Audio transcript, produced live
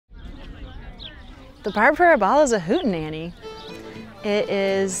The barbed wire ball is a hootenanny. It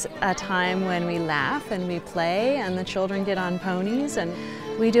is a time when we laugh and we play and the children get on ponies, and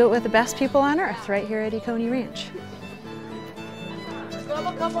we do it with the best people on earth right here at Ekone Ranch.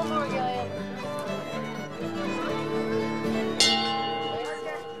 Grab a couple more, Gillian.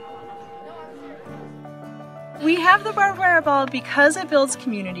 We have the barbed wire ball because it builds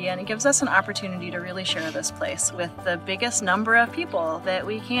community and it gives us an opportunity to really share this place with the biggest number of people that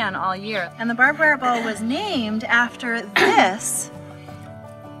we can all year. And the barbed wire ball was named after this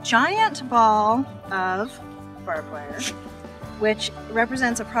giant ball of barbed wire, which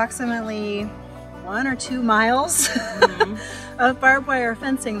represents approximately 1 or 2 miles of barbed wire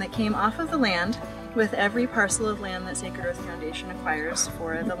fencing that came off of the land with every parcel of land that Sacred Earth Foundation acquires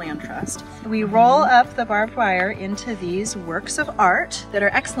for the Land Trust. We roll up the barbed wire into these works of art that are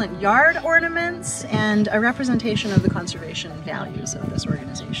excellent yard ornaments and a representation of the conservation values of this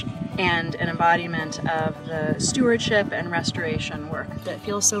organization, and an embodiment of the stewardship and restoration work that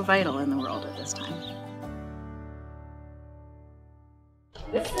feels so vital in the world at this time.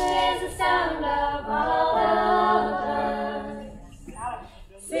 This is the sound of all elders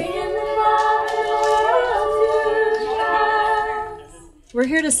singing the We're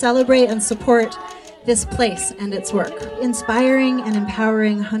here to celebrate and support this place and its work, inspiring and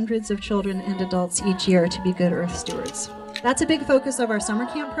empowering hundreds of children and adults each year to be good Earth stewards. That's a big focus of our summer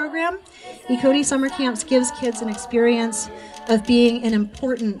camp program. Ekone Summer Camps gives kids an experience of being an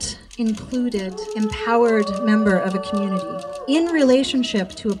important, included, empowered member of a community in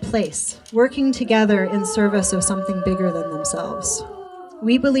relationship to a place, working together in service of something bigger than themselves.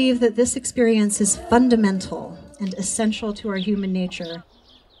 We believe that this experience is fundamental and essential to our human nature.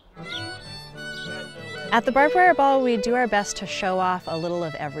 At the barbed wire ball, we do our best to show off a little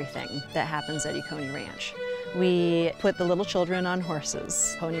of everything that happens at Ekone Ranch. We put the little children on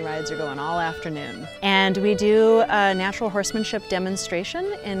horses. Pony rides are going all afternoon. And we do a natural horsemanship demonstration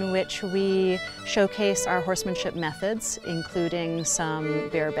in which we showcase our horsemanship methods, including some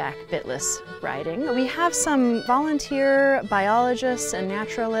bareback bitless riding. We have some volunteer biologists and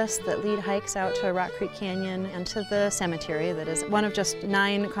naturalists that lead hikes out to Rock Creek Canyon and to the cemetery that is one of just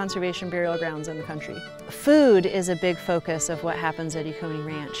 9 conservation burial grounds in the country. Food is a big focus of what happens at Ekone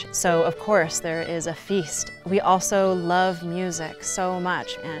Ranch. So of course there is a feast. We also love music so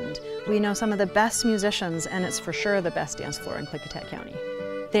much, and we know some of the best musicians, and it's for sure the best dance floor in Klickitat County.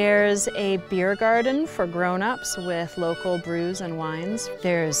 There's a beer garden for grown-ups with local brews and wines.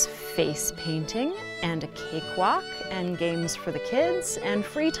 There's face painting and a cakewalk and games for the kids and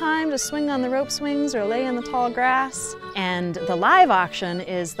free time to swing on the rope swings or lay in the tall grass. And the live auction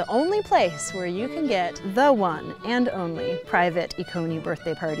is the only place where you can get the one and only private Ekone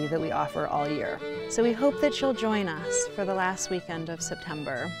birthday party that we offer all year. So we hope that you'll join us for the last weekend of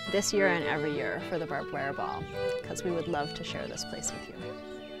September, this year and every year, for the barbed wire ball, because we would love to share this place with you.